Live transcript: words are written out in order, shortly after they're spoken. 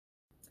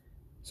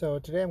So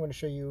today I'm going to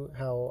show you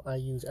how I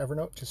use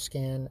Evernote to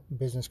scan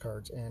business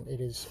cards, and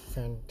it is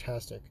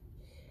fantastic.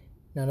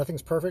 Now,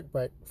 nothing's perfect,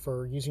 but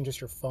for using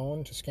just your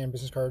phone to scan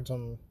business cards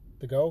on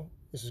the go,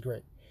 this is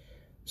great.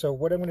 So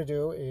what I'm going to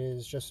do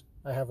is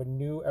I have a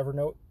new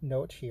Evernote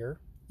note here,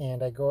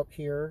 and I go up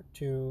here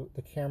to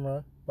the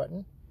camera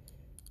button,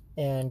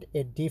 and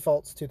it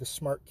defaults to the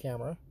smart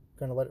camera. I'm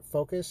going to let it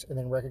focus and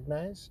then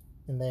recognize,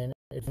 and then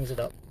it brings it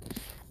up.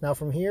 Now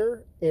from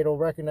here, it'll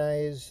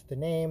recognize the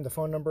name, the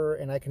phone number,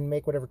 and I can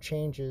make whatever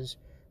changes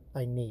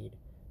I need.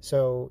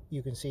 So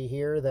you can see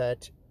here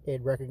that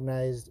it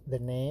recognized the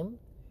name,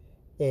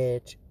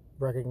 it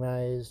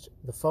recognized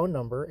the phone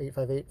number,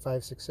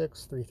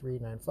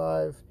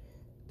 858-566-3395,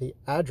 the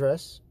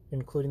address,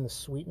 including the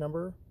suite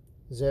number,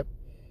 zip,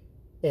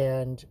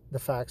 and the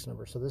fax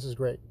number. So this is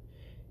great.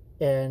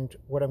 And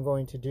what I'm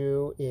going to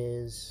do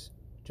is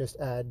just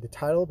add the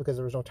title, because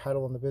there was no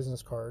title on the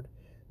business card.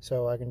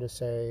 So I can just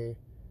say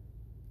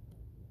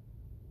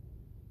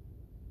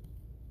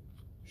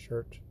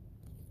shirt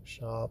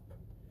shop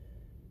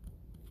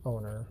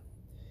owner,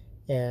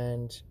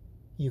 and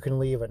you can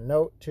leave a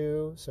note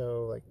too,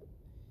 so like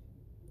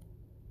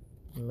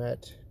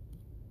met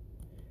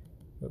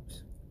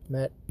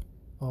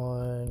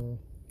on,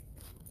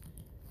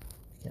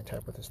 I can't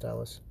type with the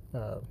stylus,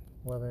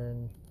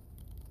 11,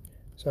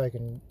 so I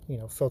can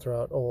filter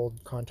out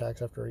old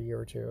contacts after a year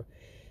or two.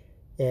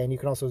 And you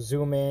can also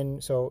zoom in,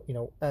 so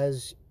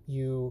as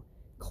you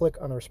click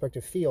on the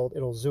respective field,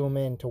 it'll zoom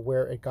in to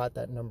where it got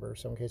that number.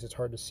 So in case it's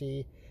hard to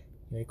see,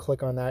 you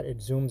click on that, it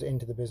zooms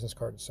into the business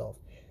card itself.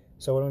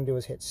 So what I'm going to do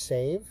is hit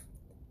save,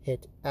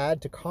 hit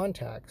add to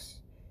contacts,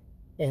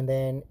 and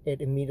then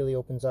it immediately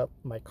opens up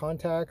my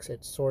contacts.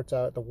 It sorts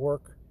out the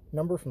work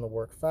number from the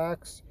work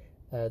fax,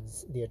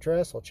 adds the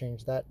address, I'll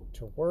change that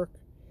to work,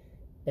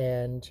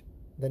 and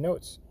the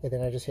notes. And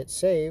then I just hit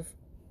save,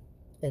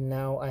 and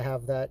now I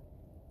have that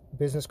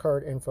business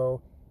card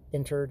info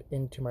entered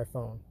into my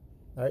phone.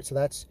 All right, so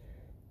that's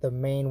the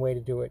main way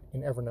to do it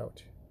in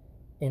Evernote.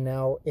 And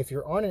now, if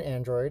you're on an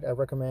Android, I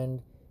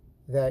recommend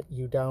that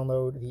you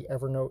download the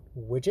Evernote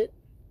widget,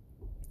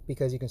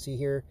 because you can see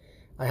here,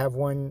 I have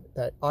one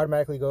that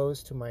automatically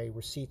goes to my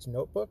receipts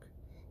notebook,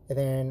 and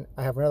then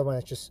I have another one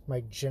that's just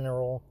my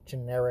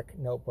generic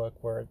notebook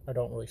where I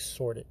don't really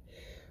sort it.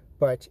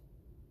 But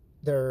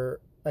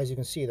as you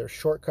can see, there's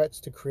shortcuts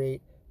to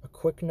create a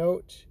quick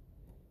note.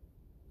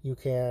 You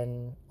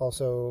can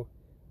also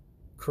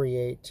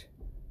create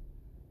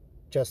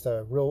just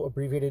a real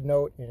abbreviated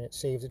note, and it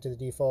saves it to the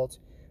default.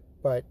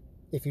 But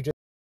if you just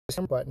press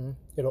the button,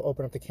 it'll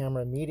open up the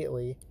camera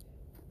immediately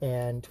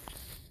and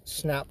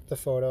snap the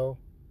photo,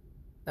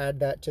 add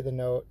that to the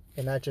note,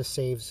 and that just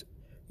saves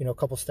a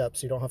couple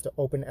steps. You don't have to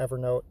open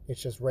Evernote,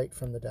 it's just right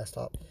from the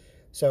desktop.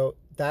 So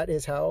that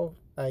is how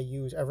I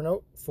use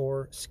Evernote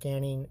for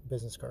scanning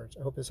business cards.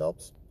 I hope this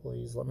helps.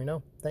 Please let me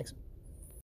know. Thanks.